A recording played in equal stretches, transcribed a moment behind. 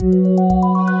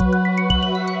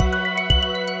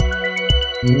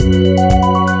Hi,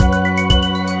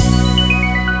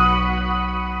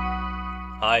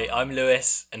 I'm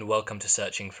Lewis, and welcome to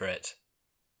Searching for It.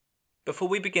 Before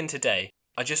we begin today,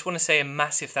 I just want to say a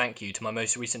massive thank you to my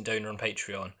most recent donor on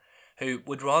Patreon, who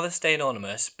would rather stay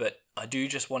anonymous, but I do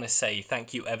just want to say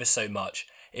thank you ever so much.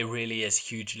 It really is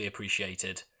hugely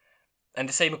appreciated. And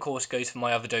the same, of course, goes for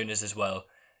my other donors as well.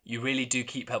 You really do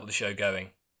keep helping the show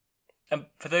going. And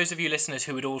for those of you listeners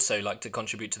who would also like to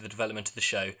contribute to the development of the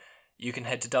show, you can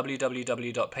head to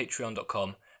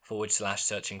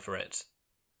www.patreon.com/searchingforit.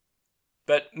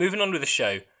 But moving on with the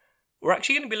show, we're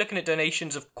actually going to be looking at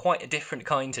donations of quite a different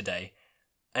kind today,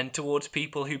 and towards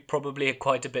people who probably are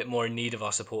quite a bit more in need of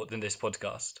our support than this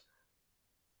podcast.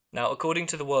 Now, according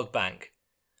to the World Bank,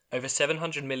 over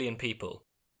 700 million people.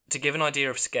 To give an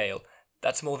idea of scale,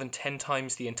 that's more than 10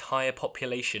 times the entire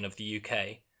population of the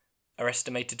UK, are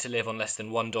estimated to live on less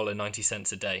than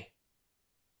 $1.90 a day.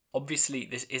 Obviously,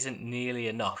 this isn't nearly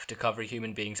enough to cover a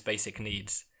human being's basic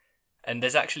needs, and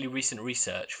there's actually recent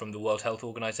research from the World Health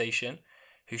Organization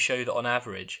who show that on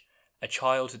average, a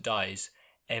child dies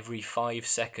every 5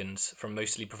 seconds from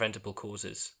mostly preventable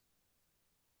causes.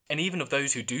 And even of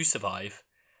those who do survive,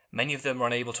 many of them are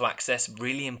unable to access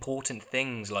really important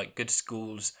things like good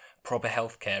schools, proper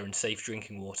healthcare, and safe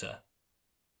drinking water.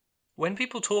 When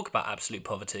people talk about absolute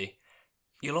poverty,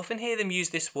 you'll often hear them use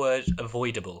this word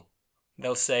avoidable.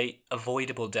 They'll say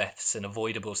avoidable deaths and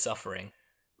avoidable suffering,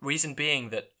 reason being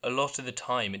that a lot of the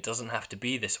time it doesn't have to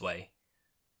be this way.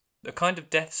 The kind of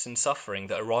deaths and suffering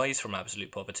that arise from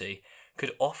absolute poverty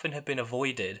could often have been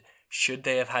avoided should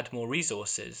they have had more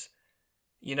resources.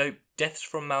 You know, deaths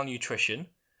from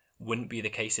malnutrition wouldn't be the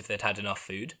case if they'd had enough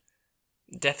food.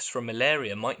 Deaths from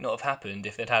malaria might not have happened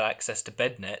if they'd had access to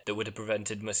bed net that would have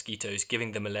prevented mosquitoes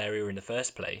giving them malaria in the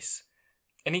first place.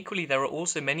 And equally, there are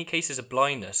also many cases of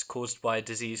blindness caused by a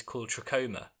disease called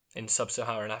trachoma in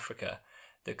sub-Saharan Africa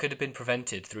that could have been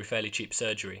prevented through fairly cheap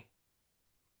surgery.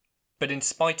 But in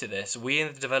spite of this, we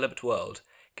in the developed world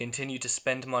continue to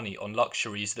spend money on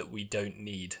luxuries that we don't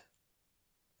need.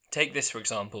 Take this for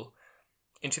example.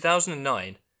 In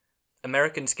 2009,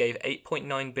 Americans gave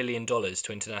 $8.9 billion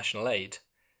to international aid.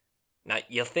 Now,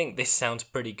 you'll think this sounds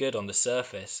pretty good on the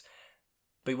surface,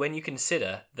 but when you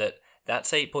consider that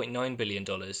that's $8.9 billion,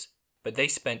 but they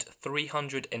spent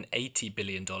 $380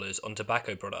 billion on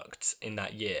tobacco products in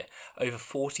that year, over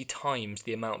 40 times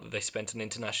the amount that they spent on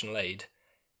international aid,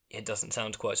 it doesn't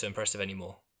sound quite so impressive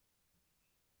anymore.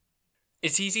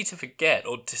 It's easy to forget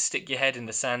or to stick your head in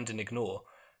the sand and ignore,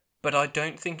 but I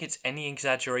don't think it's any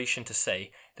exaggeration to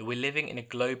say that we're living in a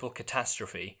global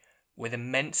catastrophe with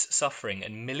immense suffering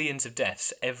and millions of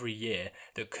deaths every year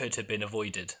that could have been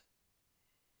avoided.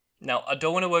 Now, I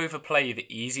don't want to overplay the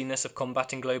easiness of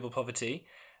combating global poverty,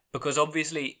 because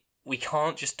obviously we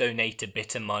can't just donate a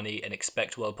bit of money and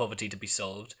expect world poverty to be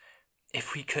solved.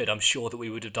 If we could, I'm sure that we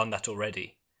would have done that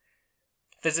already.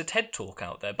 There's a TED talk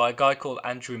out there by a guy called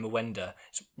Andrew Mwenda.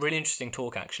 It's a really interesting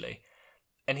talk actually.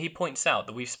 And he points out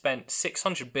that we've spent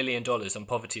 $600 billion on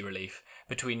poverty relief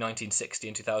between 1960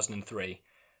 and 2003.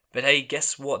 But hey,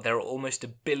 guess what? There are almost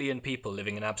 1 billion people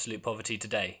living in absolute poverty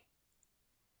today.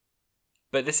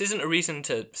 But this isn't a reason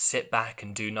to sit back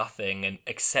and do nothing and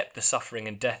accept the suffering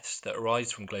and deaths that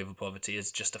arise from global poverty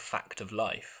as just a fact of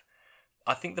life.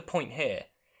 I think the point here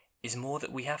is more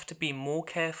that we have to be more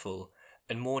careful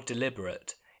and more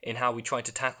deliberate in how we try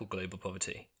to tackle global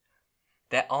poverty.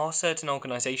 There are certain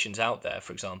organisations out there,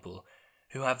 for example,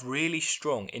 who have really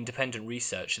strong independent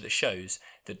research that shows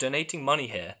that donating money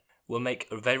here will make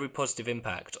a very positive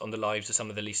impact on the lives of some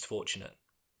of the least fortunate.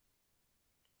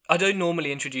 I don't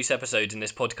normally introduce episodes in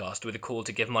this podcast with a call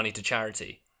to give money to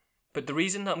charity, but the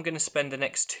reason that I'm going to spend the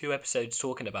next 2 episodes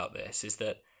talking about this is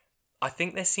that I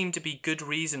think there seem to be good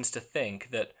reasons to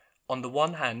think that, on the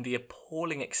one hand, the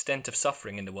appalling extent of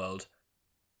suffering in the world,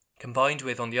 combined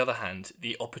with, on the other hand,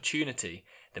 the opportunity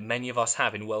that many of us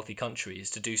have in wealthy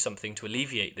countries to do something to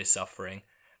alleviate this suffering,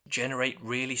 generate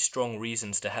really strong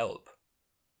reasons to help.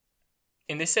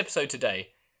 In this episode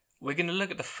today, we're going to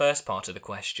look at the first part of the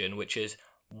question, which is,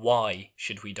 why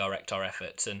should we direct our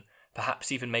efforts and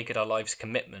perhaps even make it our life's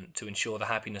commitment to ensure the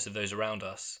happiness of those around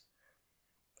us?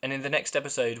 And in the next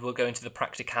episode, we'll go into the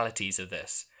practicalities of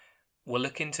this. We'll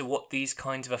look into what these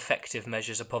kinds of effective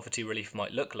measures of poverty relief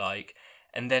might look like,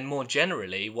 and then more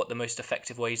generally, what the most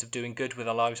effective ways of doing good with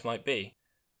our lives might be.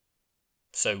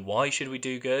 So why should we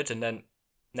do good? And then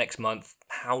next month,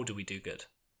 how do we do good?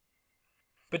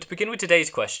 But to begin with today's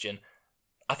question,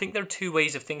 I think there are 2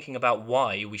 ways of thinking about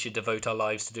why we should devote our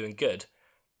lives to doing good.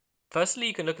 Firstly,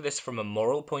 you can look at this from a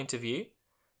moral point of view.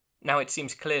 Now, it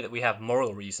seems clear that we have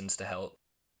moral reasons to help,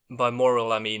 By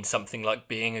moral, I mean something like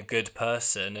being a good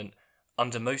person, and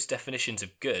under most definitions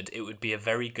of good, it would be a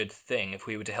very good thing if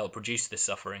we were to help reduce this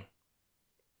suffering.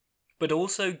 But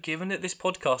also, given that this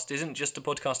podcast isn't just a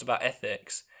podcast about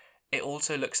ethics, it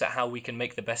also looks at how we can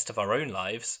make the best of our own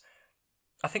lives.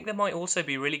 I think there might also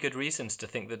be really good reasons to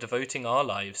think that devoting our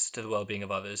lives to the well-being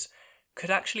of others could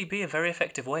actually be a very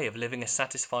effective way of living a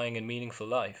satisfying and meaningful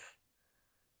life.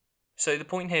 So the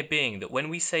point here being that when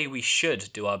we say we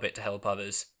should do our bit to help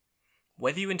others,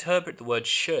 whether you interpret the word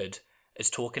should as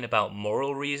talking about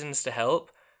moral reasons to help,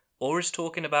 or as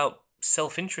talking about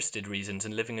self-interested reasons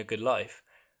in living a good life,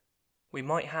 we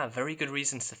might have very good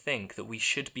reasons to think that we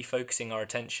should be focusing our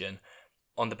attention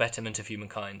on the betterment of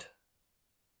humankind.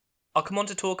 I'll come on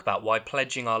to talk about why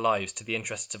pledging our lives to the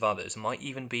interests of others might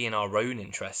even be in our own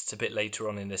interests a bit later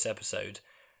on in this episode.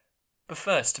 But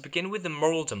first, to begin with the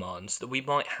moral demands that we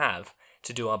might have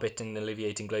to do our bit in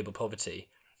alleviating global poverty,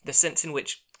 the sense in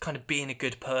which kind of being a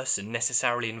good person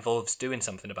necessarily involves doing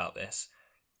something about this,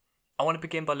 I want to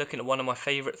begin by looking at one of my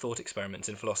favourite thought experiments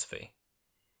in philosophy.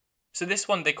 So this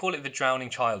one, they call it the drowning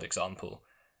child example,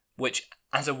 which,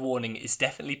 as a warning, is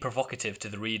definitely provocative to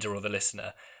the reader or the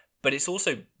listener, but it's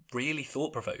also really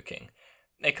thought-provoking.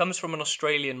 It comes from an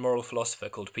Australian moral philosopher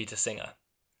called Peter Singer.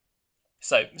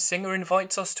 So, Singer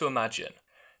invites us to imagine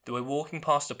that we're walking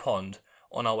past a pond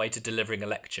on our way to delivering a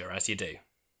lecture, as you do.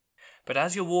 But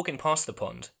as you're walking past the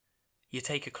pond, you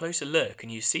take a closer look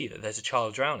and you see that there's a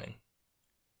child drowning.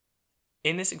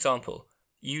 In this example,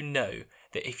 you know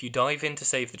that if you dive in to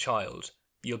save the child,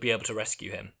 you'll be able to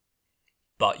rescue him.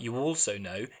 But you also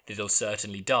know that he'll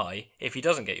certainly die if he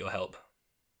doesn't get your help.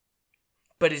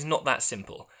 But it's not that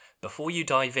simple. Before you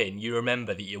dive in, you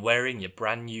remember that you're wearing your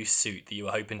brand new suit that you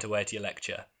were hoping to wear to your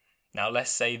lecture. Now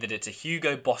let's say that it's a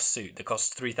Hugo Boss suit that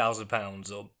costs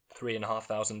 £3,000 or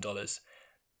 $3,500,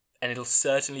 and it'll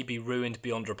certainly be ruined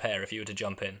beyond repair if you were to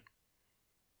jump in.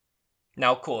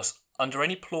 Now of course, under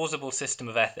any plausible system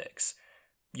of ethics,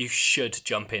 you should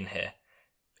jump in here.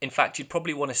 In fact, you'd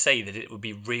probably want to say that it would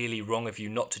be really wrong of you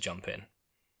not to jump in.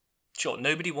 Sure,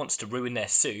 nobody wants to ruin their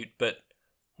suit, but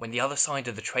when the other side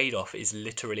of the trade-off is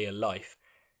literally a life,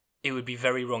 it would be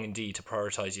very wrong indeed to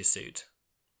prioritise your suit.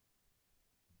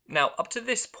 Now, up to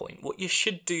this point, what you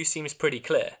should do seems pretty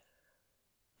clear.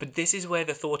 But this is where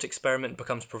the thought experiment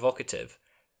becomes provocative.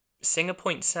 Singer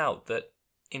points out that,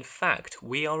 in fact,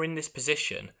 we are in the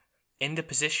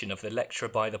position of the lecturer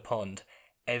by the pond,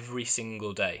 every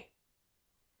single day.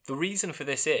 The reason for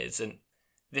this is, and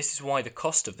this is why the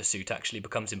cost of the suit actually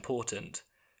becomes important,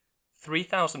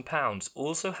 £3,000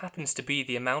 also happens to be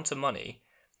the amount of money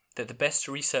that the best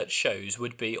research shows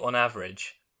would be, on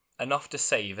average, enough to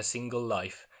save a single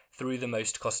life through the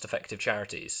most cost-effective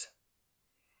charities.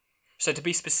 So to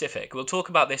be specific, we'll talk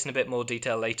about this in a bit more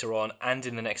detail later on and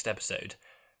in the next episode.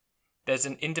 There's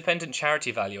an independent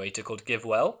charity evaluator called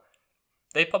GiveWell.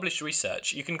 They published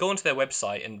research. You can go onto their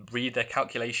website and read their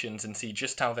calculations and see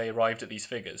just how they arrived at these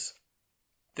figures,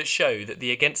 that show that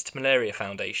the Against Malaria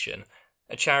Foundation,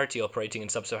 a charity operating in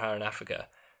sub-Saharan Africa,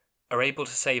 are able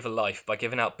to save a life by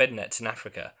giving out bed nets in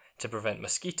Africa to prevent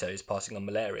mosquitoes passing on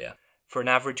malaria, for an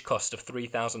average cost of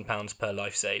 £3,000 per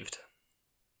life saved.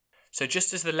 So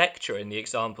just as the lecturer in the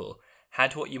example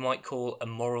had what you might call a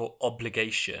moral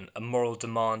obligation, a moral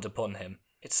demand upon him,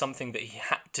 it's something that he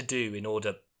had to do in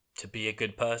order to be a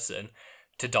good person,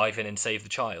 to dive in and save the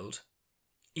child,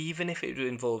 even if it would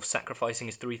involve sacrificing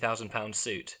his £3,000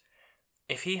 suit.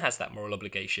 If he has that moral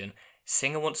obligation,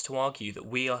 Singer wants to argue that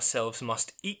we ourselves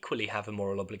must equally have a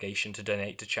moral obligation to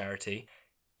donate to charity,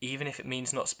 even if it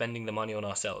means not spending the money on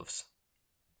ourselves.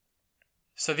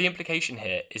 So the implication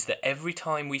here is that every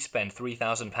time we spend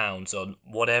 £3,000 on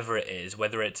whatever it is,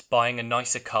 whether it's buying a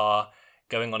nicer car,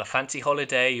 going on a fancy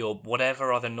holiday, or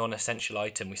whatever other non-essential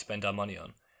item we spend our money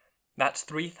on, that's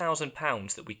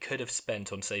 £3,000 that we could have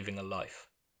spent on saving a life.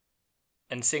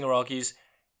 And Singer argues,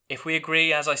 if we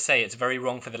agree, as I say, it's very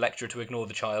wrong for the lecturer to ignore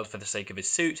the child for the sake of his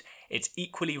suit, it's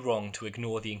equally wrong to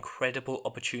ignore the incredible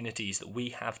opportunities that we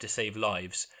have to save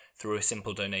lives through a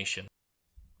simple donation.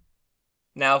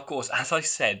 Now, of course, as I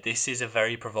said, this is a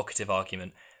very provocative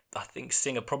argument. I think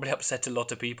Singer probably upset a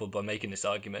lot of people by making this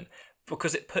argument,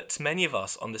 because it puts many of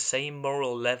us on the same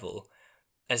moral level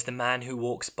as the man who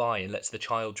walks by and lets the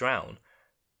child drown.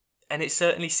 And it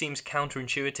certainly seems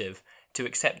counterintuitive to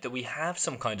accept that we have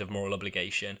some kind of moral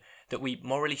obligation, that we,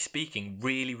 morally speaking,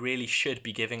 really should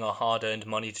be giving our hard-earned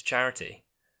money to charity.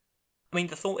 I mean,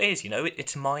 the thought is,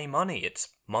 it's my money, it's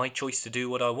my choice to do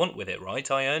what I want with it, right?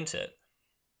 I earned it.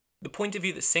 The point of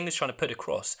view that Singer's trying to put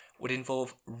across would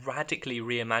involve radically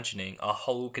reimagining our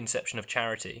whole conception of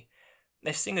charity.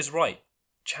 If Singer's right,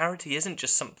 charity isn't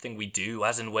just something we do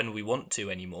as and when we want to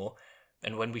anymore,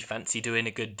 and when we fancy doing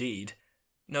a good deed.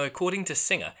 No, according to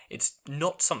Singer, it's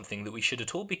not something that we should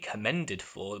at all be commended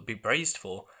for, be praised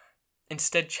for.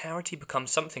 Instead, charity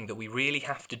becomes something that we really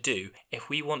have to do if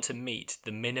we want to meet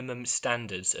the minimum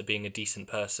standards of being a decent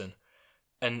person.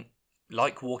 And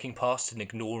like walking past and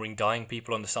ignoring dying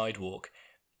people on the sidewalk,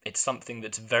 it's something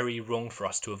that's very wrong for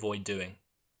us to avoid doing.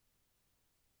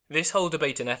 This whole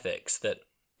debate in ethics,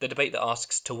 the debate that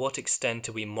asks to what extent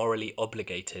are we morally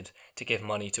obligated to give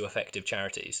money to effective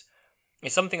charities,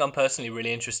 is something I'm personally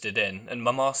really interested in, and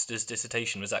my master's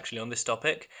dissertation was actually on this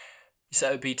topic, so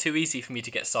it would be too easy for me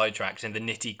to get sidetracked in the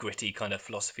nitty-gritty kind of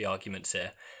philosophy arguments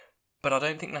here. But I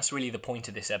don't think that's really the point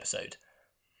of this episode.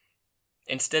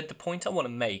 Instead, the point I want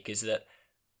to make is that,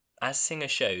 as Singer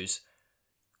shows,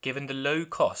 given the low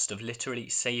cost of literally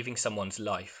saving someone's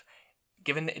life,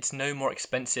 given that it's no more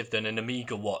expensive than an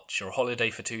Amiga watch or a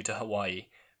holiday for two to Hawaii,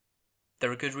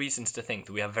 there are good reasons to think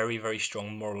that we have very, very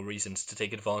strong moral reasons to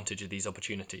take advantage of these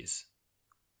opportunities.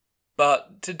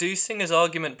 But to do Singer's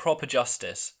argument proper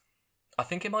justice, I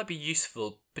think it might be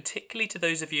useful, particularly to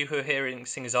those of you who are hearing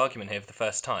Singer's argument here for the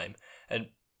first time, and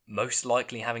most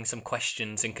likely having some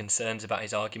questions and concerns about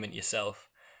his argument yourself,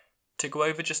 to go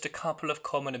over just a couple of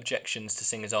common objections to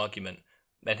Singer's argument,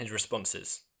 then his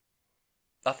responses.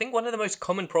 I think one of the most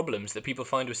common problems that people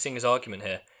find with Singer's argument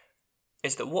here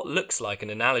is that what looks like an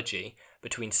analogy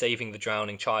between saving the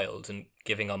drowning child and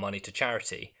giving our money to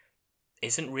charity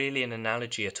isn't really an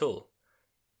analogy at all.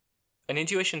 An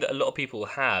intuition that a lot of people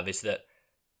have is that,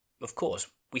 of course,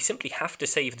 we simply have to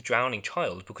save the drowning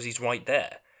child because he's right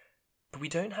there, but we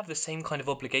don't have the same kind of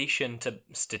obligation to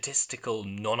statistical,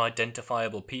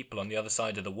 non-identifiable people on the other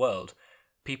side of the world,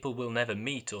 people we'll never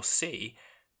meet or see,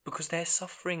 because their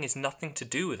suffering is nothing to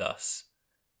do with us.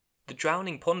 The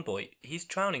drowning pond boy, he's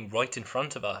drowning right in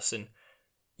front of us, and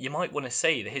you might want to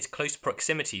say that his close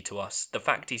proximity to us, the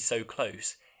fact he's so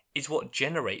close, is what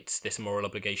generates this moral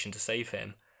obligation to save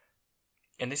him.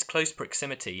 And this close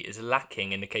proximity is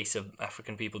lacking in the case of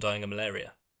African people dying of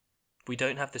malaria. We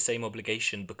don't have the same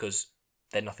obligation because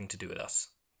they're nothing to do with us.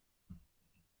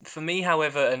 For me,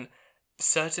 however, and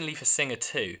certainly for Singer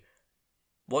too,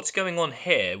 what's going on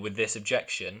here with this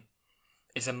objection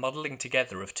is a muddling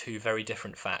together of two very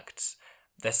different facts.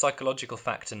 They're psychological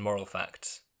facts and moral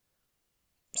facts.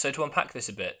 So to unpack this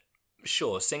a bit,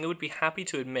 sure, Singer would be happy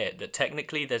to admit that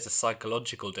technically there's a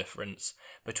psychological difference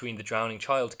between the drowning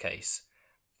child case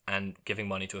and giving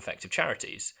money to effective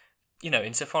charities.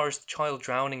 Insofar as the child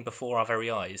drowning before our very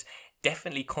eyes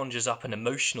definitely conjures up an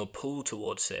emotional pull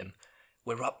towards him.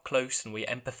 We're up close and we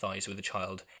empathise with the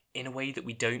child in a way that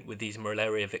we don't with these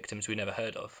malaria victims we never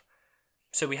heard of.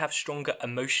 So we have stronger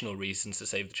emotional reasons to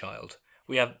save the child.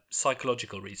 We have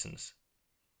psychological reasons.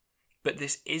 But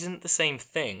this isn't the same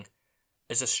thing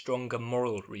as a stronger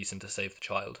moral reason to save the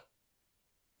child.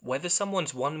 Whether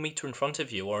someone's 1 metre in front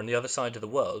of you or on the other side of the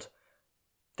world,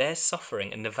 their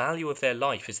suffering and the value of their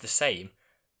life is the same,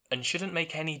 and shouldn't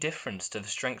make any difference to the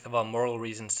strength of our moral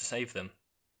reasons to save them.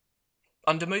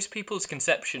 Under most people's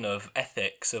conception of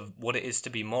ethics, of what it is to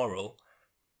be moral,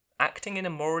 acting in a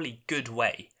morally good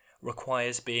way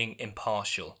requires being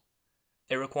impartial.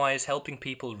 It requires helping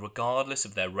people regardless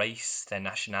of their race, their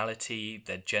nationality,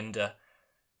 their gender.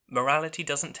 Morality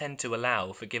doesn't tend to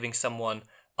allow for giving someone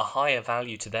a higher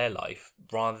value to their life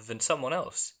rather than someone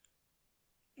else.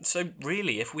 So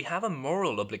really, if we have a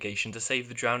moral obligation to save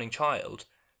the drowning child,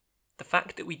 the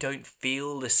fact that we don't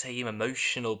feel the same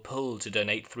emotional pull to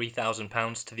donate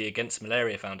 £3,000 to the Against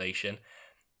Malaria Foundation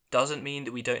doesn't mean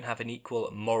that we don't have an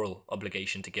equal moral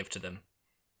obligation to give to them.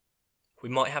 We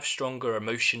might have stronger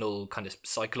emotional, kind of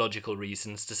psychological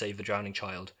reasons to save the drowning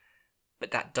child,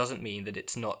 but that doesn't mean that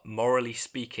it's not, morally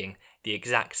speaking, the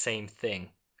exact same thing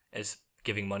as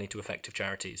giving money to effective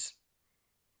charities.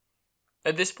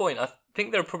 At this point, I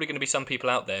think there are probably going to be some people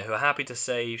out there who are happy to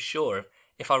say, sure,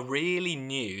 if I really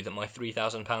knew that my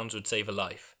 £3,000 would save a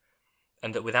life,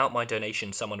 and that without my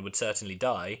donation someone would certainly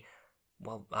die,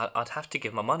 well, I'd have to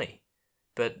give my money.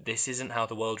 But this isn't how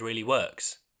the world really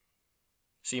works.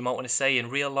 So you might want to say, in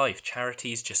real life,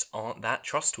 charities just aren't that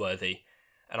trustworthy,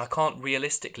 and I can't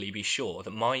realistically be sure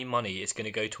that my money is going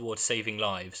to go towards saving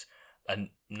lives, and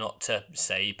not to,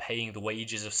 say, paying the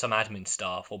wages of some admin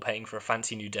staff or paying for a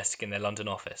fancy new desk in their London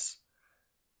office.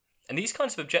 And these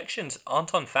kinds of objections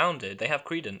aren't unfounded, they have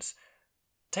credence.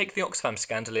 Take the Oxfam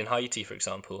scandal in Haiti, for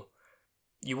example.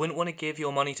 You wouldn't want to give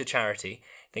your money to charity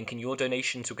thinking your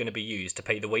donations were going to be used to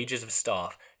pay the wages of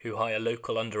staff who hire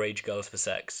local underage girls for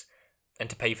sex, and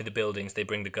to pay for the buildings they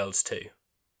bring the girls to.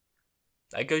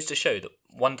 It goes to show that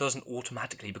one doesn't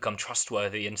automatically become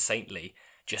trustworthy and saintly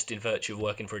just in virtue of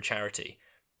working for a charity,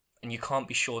 and you can't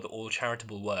be sure that all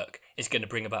charitable work is going to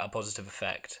bring about a positive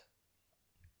effect.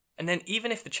 And then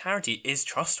even if the charity is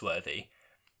trustworthy,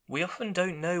 we often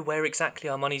don't know where exactly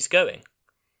our money's going.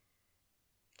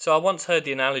 So I once heard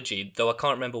the analogy, though I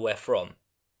can't remember where from,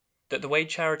 that the way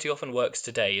charity often works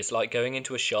today is like going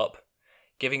into a shop,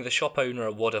 giving the shop owner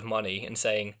a wad of money and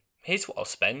saying, "Here's what I'll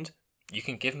spend. You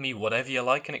can give me whatever you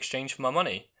like in exchange for my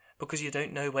money," because you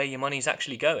don't know where your money's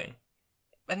actually going.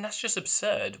 And that's just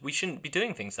absurd. We shouldn't be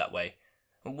doing things that way.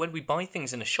 And when we buy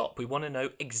things in a shop, we want to know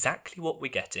exactly what we're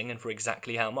getting and for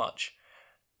exactly how much.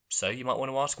 So you might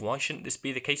want to ask, why shouldn't this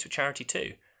be the case with charity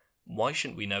too? Why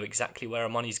shouldn't we know exactly where our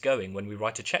money's going when we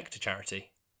write a cheque to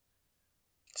charity?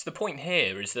 So the point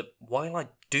here is that while I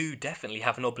do definitely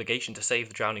have an obligation to save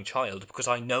the drowning child because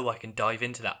I know I can dive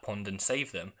into that pond and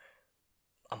save them,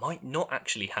 I might not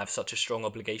actually have such a strong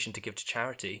obligation to give to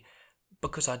charity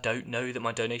because I don't know that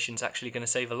my donation's actually going to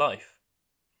save a life.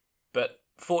 But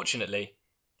fortunately,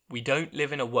 we don't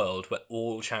live in a world where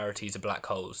all charities are black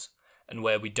holes and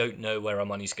where we don't know where our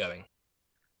money's going.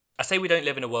 I say we don't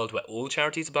live in a world where all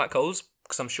charities are black holes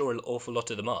because I'm sure an awful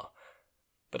lot of them are.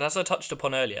 But as I touched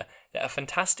upon earlier, there are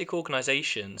fantastic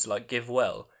organisations like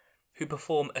GiveWell who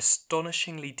perform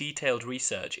astonishingly detailed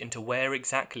research into where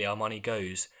exactly our money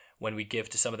goes when we give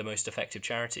to some of the most effective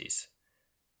charities.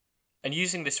 And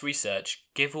using this research,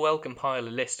 GiveWell compile a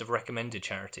list of recommended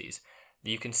charities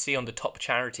that you can see on the top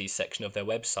charities section of their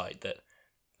website that,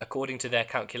 according to their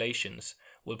calculations,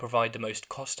 will provide the most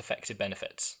cost-effective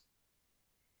benefits.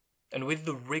 And with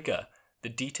the rigour, the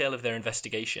detail of their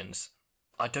investigations,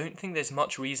 I don't think there's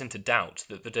much reason to doubt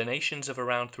that the donations of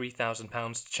around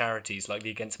 £3,000 to charities like the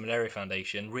Against Malaria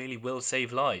Foundation really will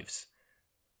save lives.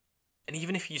 And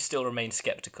even if you still remain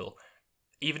sceptical,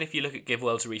 even if you look at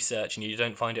GiveWell's research and you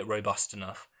don't find it robust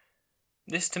enough,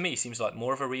 this to me seems like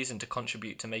more of a reason to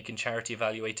contribute to making charity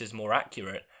evaluators more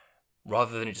accurate,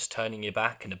 rather than just turning your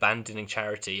back and abandoning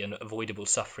charity and avoidable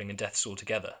suffering and deaths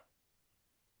altogether.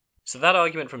 So that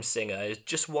argument from Singer is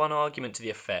just one argument to the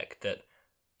effect that,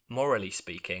 morally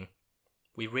speaking,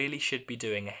 we really should be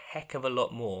doing a heck of a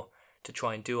lot more to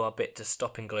try and do our bit to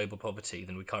stopping global poverty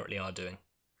than we currently are doing.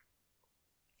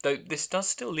 Though this does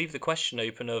still leave the question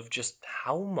open of just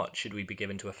how much should we be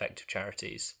given to effective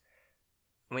charities.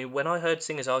 I mean, when I heard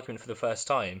Singer's argument for the first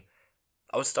time,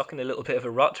 I was stuck in a little bit of a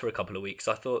rut for a couple of weeks.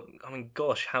 I thought,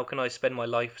 gosh, how can I spend my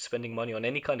life spending money on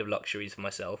any kind of luxuries for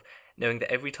myself, knowing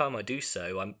that every time I do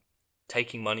so, I'm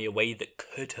taking money away that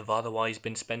could have otherwise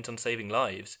been spent on saving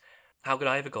lives? How could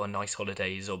I ever go on nice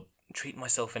holidays or treat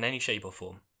myself in any shape or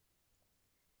form?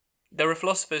 There are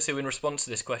philosophers who, in response to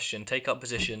this question, take up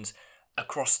positions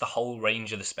across the whole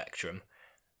range of the spectrum.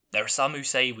 There are some who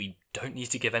say we don't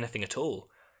need to give anything at all.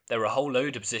 There are a whole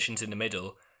load of positions in the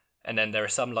middle, and then there are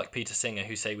some like Peter Singer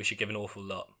who say we should give an awful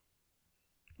lot.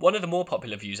 One of the more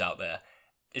popular views out there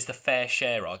is the fair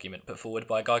share argument put forward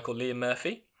by a guy called Liam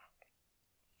Murphy.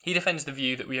 He defends the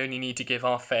view that we only need to give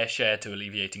our fair share to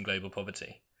alleviating global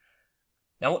poverty.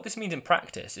 Now what this means in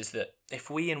practice is that if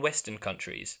we in Western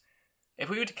countries, if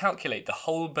we were to calculate the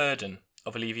whole burden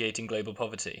of alleviating global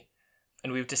poverty,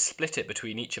 and we were to split it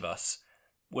between each of us,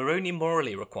 we're only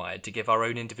morally required to give our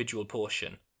own individual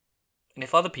portion. And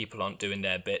if other people aren't doing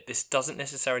their bit, this doesn't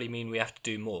necessarily mean we have to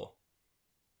do more.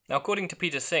 Now, according to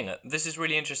Peter Singer, this is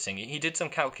really interesting. He did some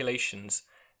calculations,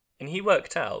 and he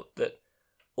worked out that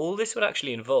all this would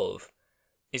actually involve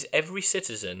is every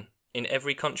citizen in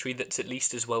every country that's at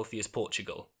least as wealthy as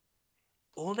Portugal.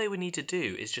 All they would need to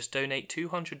do is just donate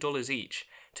 $200 each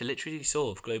to literally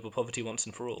solve global poverty once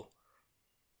and for all.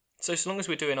 So long as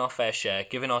we're doing our fair share,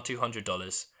 giving our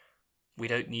 $200, we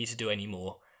don't need to do any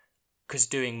more, because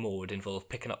doing more would involve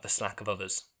picking up the slack of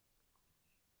others.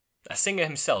 Now, Singer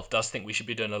himself does think we should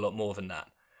be doing a lot more than that.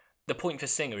 The point for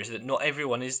Singer is that not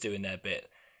everyone is doing their bit,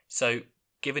 so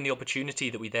given the opportunity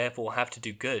that we therefore have to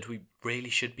do good, we really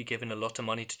should be giving a lot of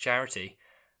money to charity,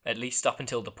 at least up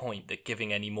until the point that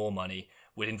giving any more money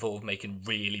would involve making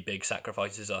really big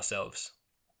sacrifices ourselves.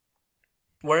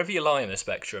 Wherever you lie on the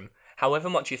spectrum, however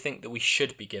much you think that we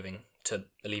should be giving to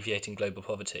alleviating global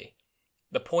poverty,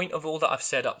 the point of all that I've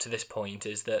said up to this point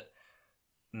is that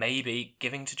maybe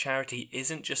giving to charity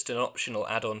isn't just an optional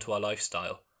add-on to our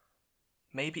lifestyle.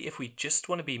 Maybe if we just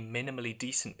want to be minimally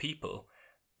decent people,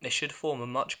 it should form a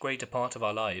much greater part of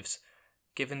our lives,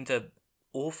 given the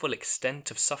awful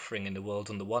extent of suffering in the world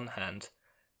on the one hand,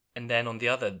 and then on the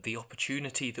other, the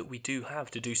opportunity that we do have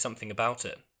to do something about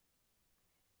it.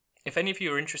 If any of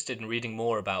you are interested in reading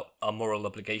more about our moral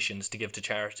obligations to give to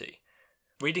charity,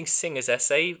 reading Singer's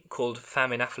essay called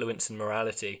Famine, Affluence and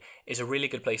Morality is a really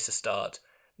good place to start,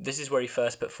 This is where he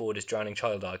first put forward his drowning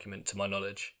child argument, to my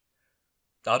knowledge.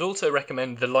 I'd also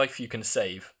recommend The Life You Can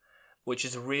Save, which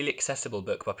is a really accessible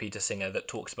book by Peter Singer that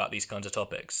talks about these kinds of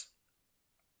topics.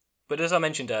 But as I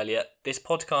mentioned earlier, this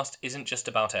podcast isn't just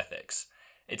about ethics.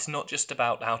 It's not just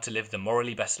about how to live the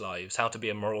morally best lives, how to be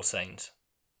a moral saint.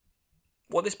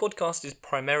 What this podcast is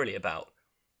primarily about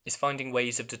is finding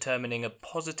ways of determining a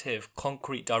positive,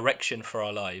 concrete direction for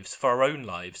our lives, for our own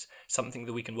lives, something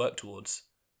that we can work towards.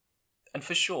 And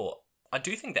for sure, I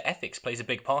do think that ethics plays a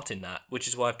big part in that, which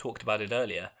is why I've talked about it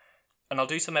earlier. And I'll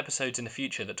do some episodes in the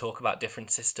future that talk about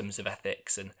different systems of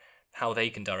ethics and how they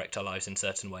can direct our lives in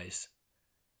certain ways.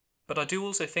 But I do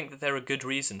also think that there are good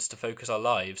reasons to focus our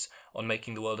lives on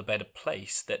making the world a better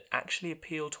place that actually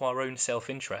appeal to our own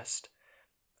self-interest,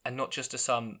 and not just to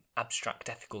some abstract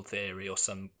ethical theory or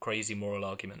some crazy moral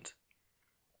argument.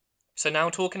 So now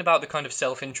talking about the kind of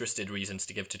self-interested reasons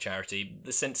to give to charity,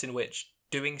 the sense in which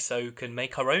doing so can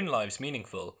make our own lives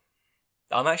meaningful,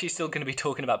 I'm actually still going to be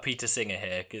talking about Peter Singer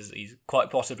here, because he's quite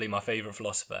possibly my favourite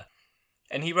philosopher.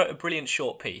 And he wrote a brilliant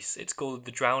short piece. It's called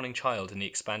The Drowning Child in the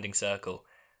Expanding Circle.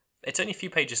 It's only a few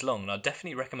pages long, and I'd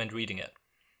definitely recommend reading it.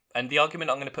 And the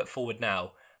argument I'm going to put forward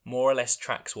now more or less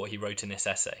tracks what he wrote in this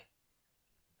essay.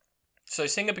 So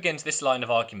Singer begins this line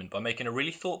of argument by making a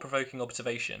really thought-provoking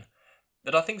observation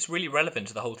that I think is really relevant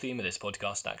to the whole theme of this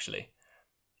podcast, actually.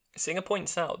 Singer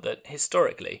points out that,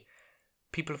 historically,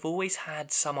 people have always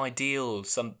had some ideal,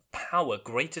 some power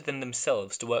greater than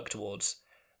themselves to work towards,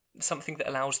 something that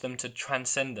allows them to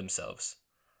transcend themselves.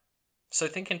 So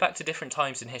thinking back to different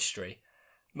times in history,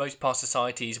 most past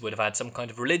societies would have had some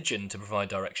kind of religion to provide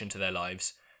direction to their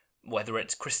lives, whether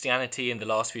it's Christianity in the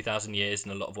last few thousand years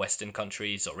in a lot of Western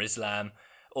countries, or Islam,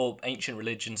 or ancient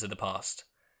religions of the past.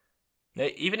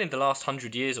 Even in the last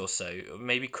 100 years or so,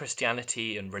 maybe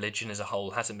Christianity and religion as a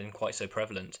whole hasn't been quite so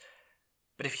prevalent.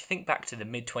 But if you think back to the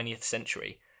mid-20th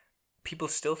century, people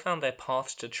still found their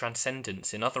paths to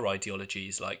transcendence in other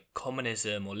ideologies like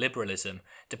communism or liberalism,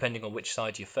 depending on which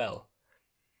side you fell.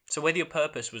 So whether your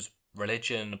purpose was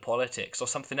religion, politics, or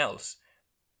something else,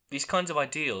 these kinds of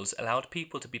ideals allowed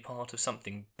people to be part of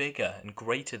something bigger and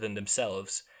greater than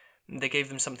themselves. They gave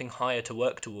them something higher to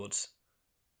work towards.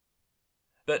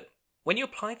 But when you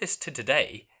apply this to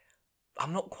today,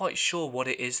 I'm not quite sure what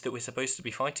it is that we're supposed to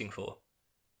be fighting for.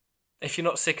 If you're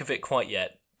not sick of it quite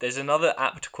yet, there's another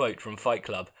apt quote from Fight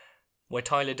Club, where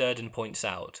Tyler Durden points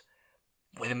out,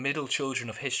 "We're the middle children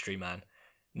of history, man.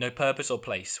 No purpose or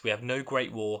place. We have no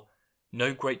great war,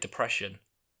 no great depression.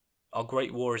 Our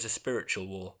great war is a spiritual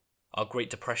war. Our great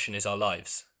depression is our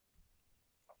lives."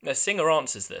 Now, Singer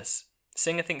answers this.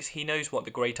 Singer thinks he knows what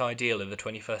the great ideal of the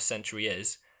 21st century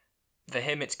is. For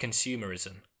him, it's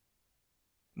consumerism.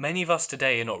 Many of us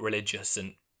today are not religious,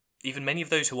 and even many of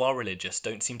those who are religious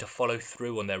don't seem to follow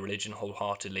through on their religion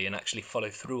wholeheartedly and actually follow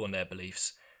through on their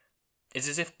beliefs. It's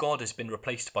as if God has been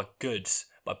replaced by goods,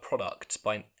 by products,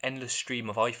 by an endless stream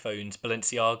of iPhones,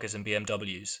 Balenciagas and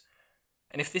BMWs.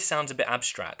 And if this sounds a bit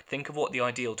abstract, think of what the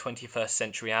ideal 21st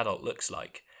century adult looks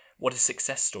like, what a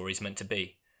success story is meant to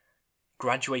be.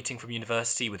 Graduating from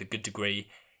university with a good degree,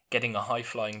 getting a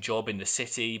high-flying job in the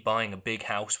city, buying a big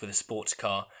house with a sports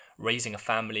car, raising a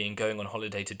family and going on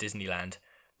holiday to Disneyland,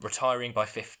 retiring by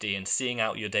 50 and seeing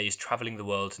out your days travelling the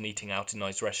world and eating out in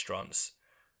nice restaurants.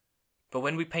 But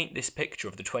when we paint this picture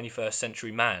of the 21st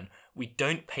century man, we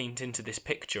don't paint into this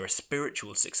picture a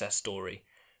spiritual success story.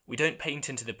 We don't paint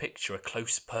into the picture a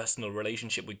close personal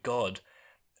relationship with God,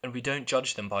 and we don't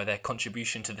judge them by their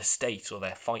contribution to the state or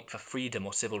their fight for freedom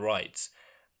or civil rights,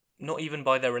 not even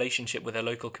by their relationship with their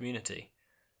local community.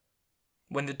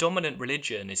 When the dominant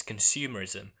religion is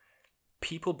consumerism,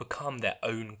 people become their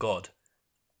own God.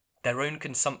 Their own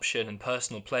consumption and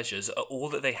personal pleasures are all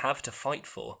that they have to fight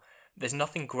for. There's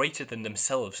nothing greater than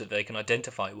themselves that they can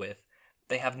identify with.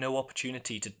 They have no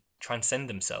opportunity to transcend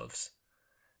themselves.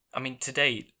 I mean,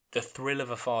 today, the thrill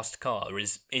of a fast car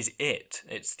is it.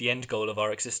 It's the end goal of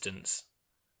our existence.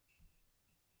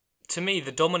 To me,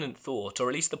 the dominant thought, or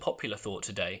at least the popular thought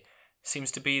today,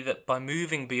 seems to be that by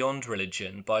moving beyond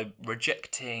religion, by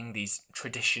rejecting these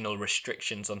traditional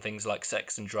restrictions on things like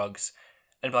sex and drugs,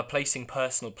 and by placing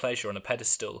personal pleasure on a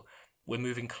pedestal, we're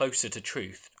moving closer to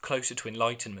truth, closer to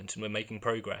enlightenment, and we're making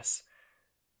progress.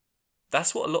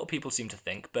 That's what a lot of people seem to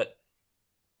think, but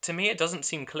to me it doesn't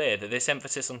seem clear that this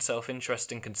emphasis on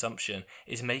self-interest and consumption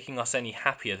is making us any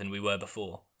happier than we were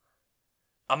before.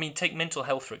 I mean, take mental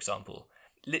health for example.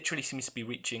 It literally seems to be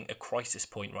reaching a crisis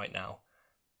point right now.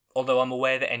 Although I'm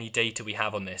aware that any data we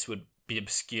have on this would be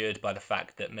obscured by the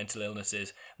fact that mental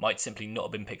illnesses might simply not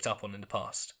have been picked up on in the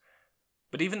past.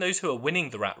 But even those who are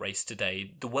winning the rat race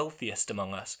today, the wealthiest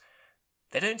among us,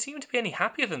 they don't seem to be any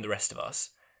happier than the rest of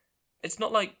us. It's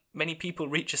not like many people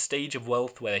reach a stage of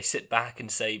wealth where they sit back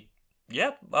and say,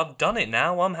 "Yep, I've done it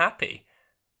now, I'm happy."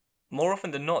 More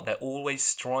often than not, they're always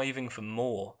striving for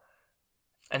more.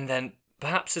 And then,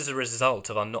 perhaps as a result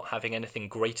of our not having anything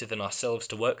greater than ourselves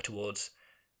to work towards,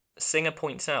 Singer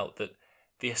points out that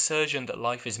the assertion that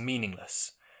life is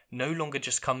meaningless no longer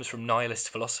just comes from nihilist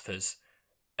philosophers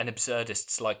and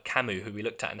absurdists like Camus, who we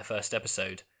looked at in the first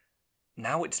episode.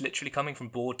 Now it's literally coming from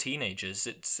bored teenagers.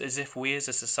 It's as if we as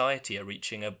a society are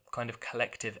reaching a kind of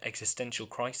collective existential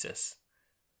crisis.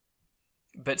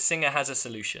 But Singer has a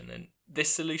solution, and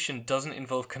this solution doesn't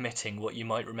involve committing what you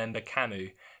might remember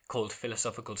Camus called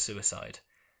philosophical suicide.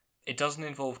 It doesn't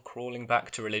involve crawling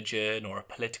back to religion or a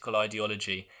political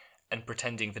ideology and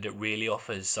pretending that it really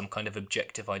offers some kind of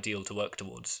objective ideal to work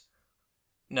towards.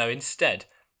 No, instead,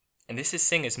 and this is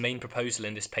Singer's main proposal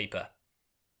in this paper,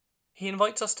 he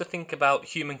invites us to think about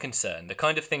human concern, the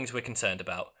kind of things we're concerned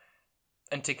about,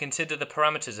 and to consider the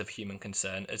parameters of human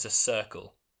concern as a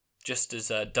circle, just as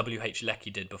W.H. Lecky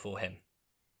did before him.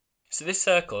 So this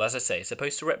circle, as I say, is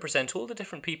supposed to represent all the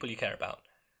different people you care about.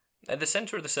 At the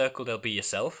centre of the circle there'll be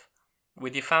yourself,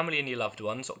 with your family and your loved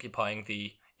ones occupying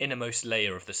the innermost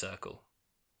layer of the circle.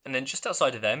 And then just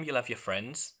outside of them you'll have your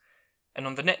friends, and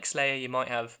on the next layer you might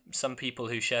have some people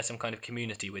who share some kind of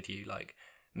community with you, like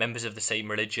members of the same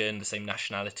religion, the same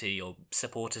nationality, or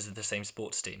supporters of the same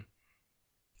sports team.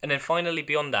 And then finally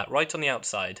beyond that, right on the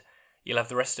outside, you'll have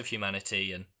the rest of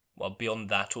humanity, and, well, beyond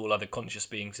that, all other conscious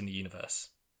beings in the universe.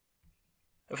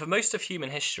 And for most of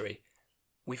human history,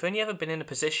 we've only ever been in a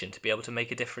position to be able to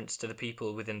make a difference to the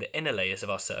people within the inner layers of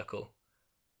our circle.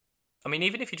 I mean,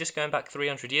 even if you're just going back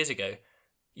 300 years ago,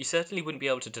 you certainly wouldn't be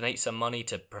able to donate some money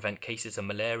to prevent cases of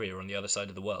malaria on the other side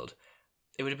of the world.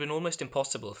 It would have been almost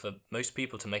impossible for most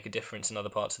people to make a difference in other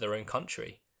parts of their own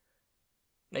country.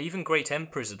 Now, even great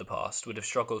emperors of the past would have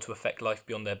struggled to affect life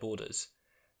beyond their borders.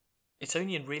 It's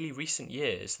only in really recent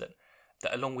years that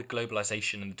along with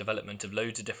globalization and the development of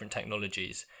loads of different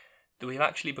technologies, that we've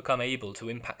actually become able to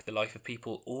impact the life of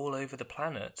people all over the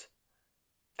planet.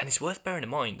 And it's worth bearing in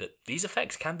mind that these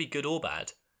effects can be good or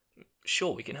bad.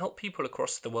 Sure, we can help people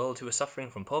across the world who are suffering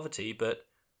from poverty, but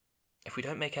if we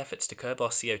don't make efforts to curb our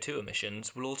CO2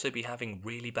 emissions, we'll also be having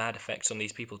really bad effects on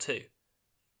these people too.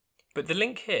 But the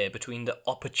link here between the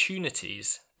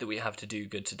opportunities that we have to do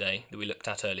good today, that we looked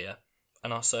at earlier,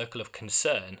 and our circle of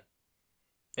concern,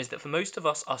 is that for most of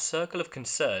us, our circle of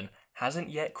concern hasn't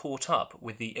yet caught up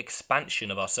with the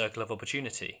expansion of our circle of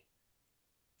opportunity.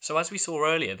 So as we saw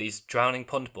earlier, these drowning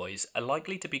pond boys are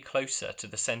likely to be closer to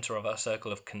the centre of our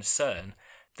circle of concern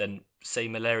than, say,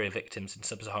 malaria victims in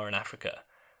sub-Saharan Africa.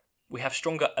 We have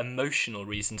stronger emotional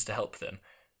reasons to help them,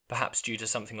 perhaps due to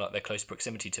something like their close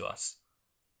proximity to us.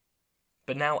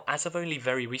 But now, as of only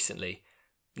very recently,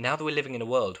 now that we're living in a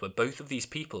world where both of these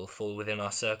people fall within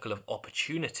our circle of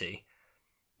opportunity,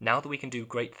 now that we can do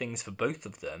great things for both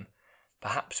of them,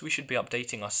 perhaps we should be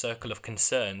updating our circle of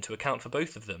concern to account for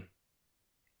both of them.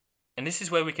 And this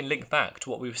is where we can link back to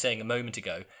what we were saying a moment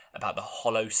ago about the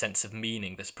hollow sense of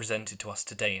meaning that's presented to us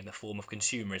today in the form of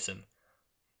consumerism.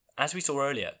 As we saw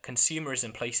earlier,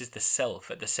 consumerism places the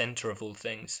self at the centre of all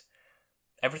things.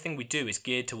 Everything we do is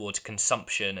geared towards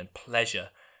consumption and pleasure,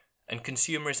 and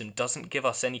consumerism doesn't give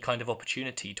us any kind of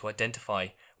opportunity to identify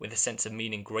with a sense of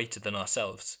meaning greater than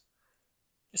ourselves.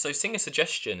 So Singer's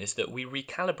suggestion is that we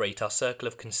recalibrate our circle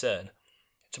of concern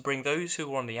to bring those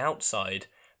who are on the outside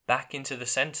back into the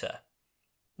centre,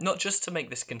 not just to make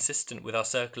this consistent with our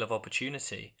circle of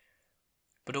opportunity,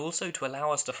 but also to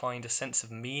allow us to find a sense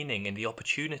of meaning in the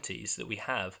opportunities that we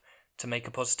have to make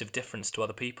a positive difference to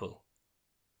other people.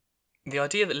 The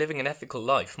idea that living an ethical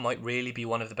life might really be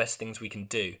one of the best things we can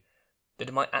do, that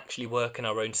it might actually work in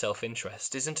our own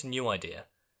self-interest, isn't a new idea.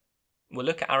 We'll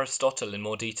look at Aristotle in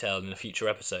more detail in a future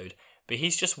episode, but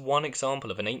he's just one example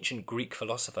of an ancient Greek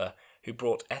philosopher who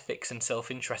brought ethics and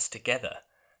self-interest together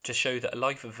to show that a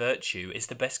life of virtue is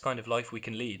the best kind of life we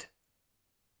can lead.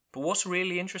 But what's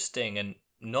really interesting and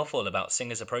novel about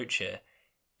Singer's approach here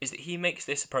is that he makes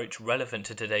this approach relevant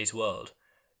to today's world.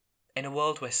 In a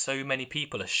world where so many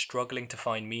people are struggling to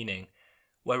find meaning,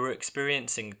 where we're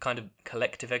experiencing a kind of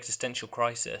collective existential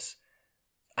crisis,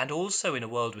 and also in a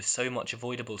world with so much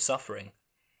avoidable suffering,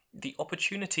 the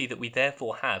opportunity that we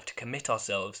therefore have to commit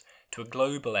ourselves to a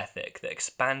global ethic that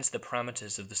expands the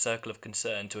parameters of the circle of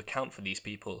concern to account for these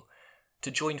people, to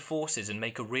join forces and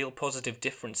make a real positive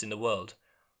difference in the world,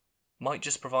 might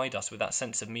just provide us with that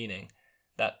sense of meaning,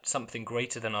 that something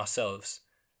greater than ourselves,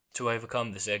 to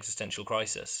overcome this existential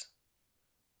crisis.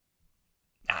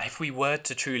 Now, if we were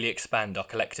to truly expand our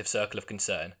collective circle of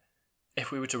concern, If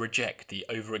we were to reject the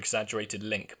over-exaggerated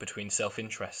link between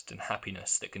self-interest and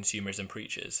happiness that consumerism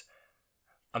preaches,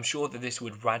 I'm sure that this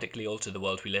would radically alter the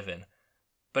world we live in.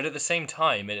 But at the same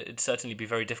time, it'd certainly be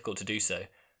very difficult to do so.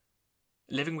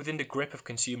 Living within the grip of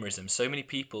consumerism, so many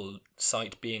people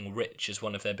cite being rich as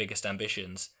one of their biggest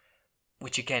ambitions,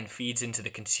 which again feeds into the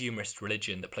consumerist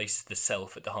religion that places the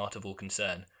self at the heart of all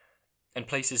concern, and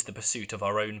places the pursuit of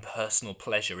our own personal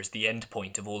pleasure as the end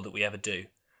point of all that we ever do.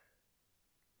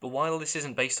 But while this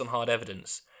isn't based on hard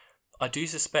evidence, I do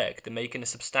suspect that making a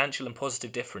substantial and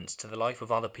positive difference to the life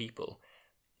of other people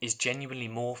is genuinely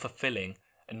more fulfilling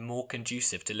and more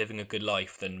conducive to living a good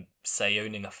life than, say,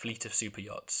 owning a fleet of super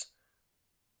yachts.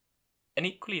 And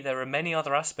equally, there are many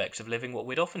other aspects of living what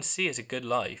we'd often see as a good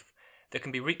life that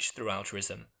can be reached through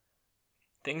altruism.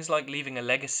 Things like leaving a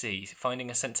legacy, finding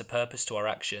a sense of purpose to our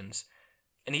actions,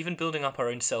 and even building up our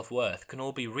own self-worth can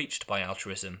all be reached by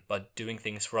altruism, by doing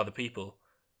things for other people.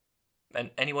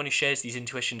 And anyone who shares these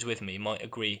intuitions with me might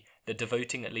agree that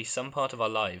devoting at least some part of our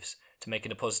lives to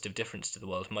making a positive difference to the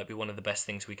world might be one of the best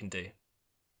things we can do.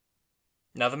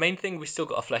 Now, the main thing we've still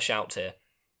got to flesh out here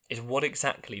is what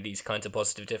exactly these kinds of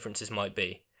positive differences might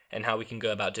be, and how we can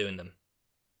go about doing them.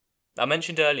 I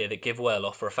mentioned earlier that GiveWell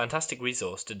offer a fantastic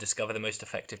resource to discover the most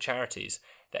effective charities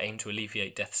that aim to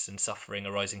alleviate deaths and suffering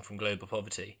arising from global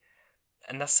poverty,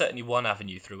 and that's certainly one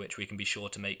avenue through which we can be sure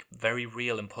to make very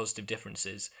real and positive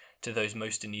differences to those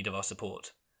most in need of our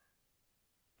support.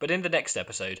 But in the next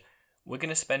episode, we're going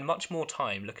to spend much more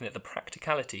time looking at the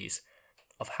practicalities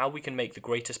of how we can make the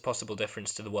greatest possible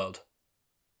difference to the world.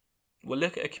 We'll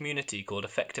look at a community called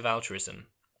Effective Altruism,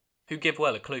 who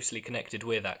GiveWell are closely connected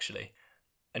with actually,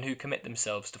 and who commit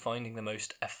themselves to finding the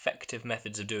most effective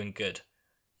methods of doing good,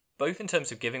 both in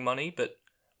terms of giving money, but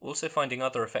also finding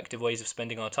other effective ways of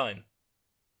spending our time.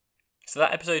 So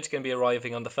that episode's going to be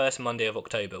arriving on the first Monday of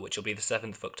October, which will be the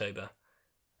 7th of October.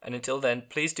 And until then,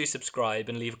 please do subscribe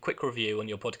and leave a quick review on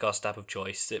your podcast app of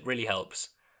choice. It really helps.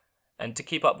 And to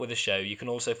keep up with the show, you can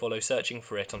also follow Searching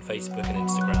for It on Facebook and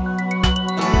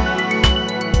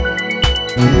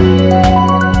Instagram.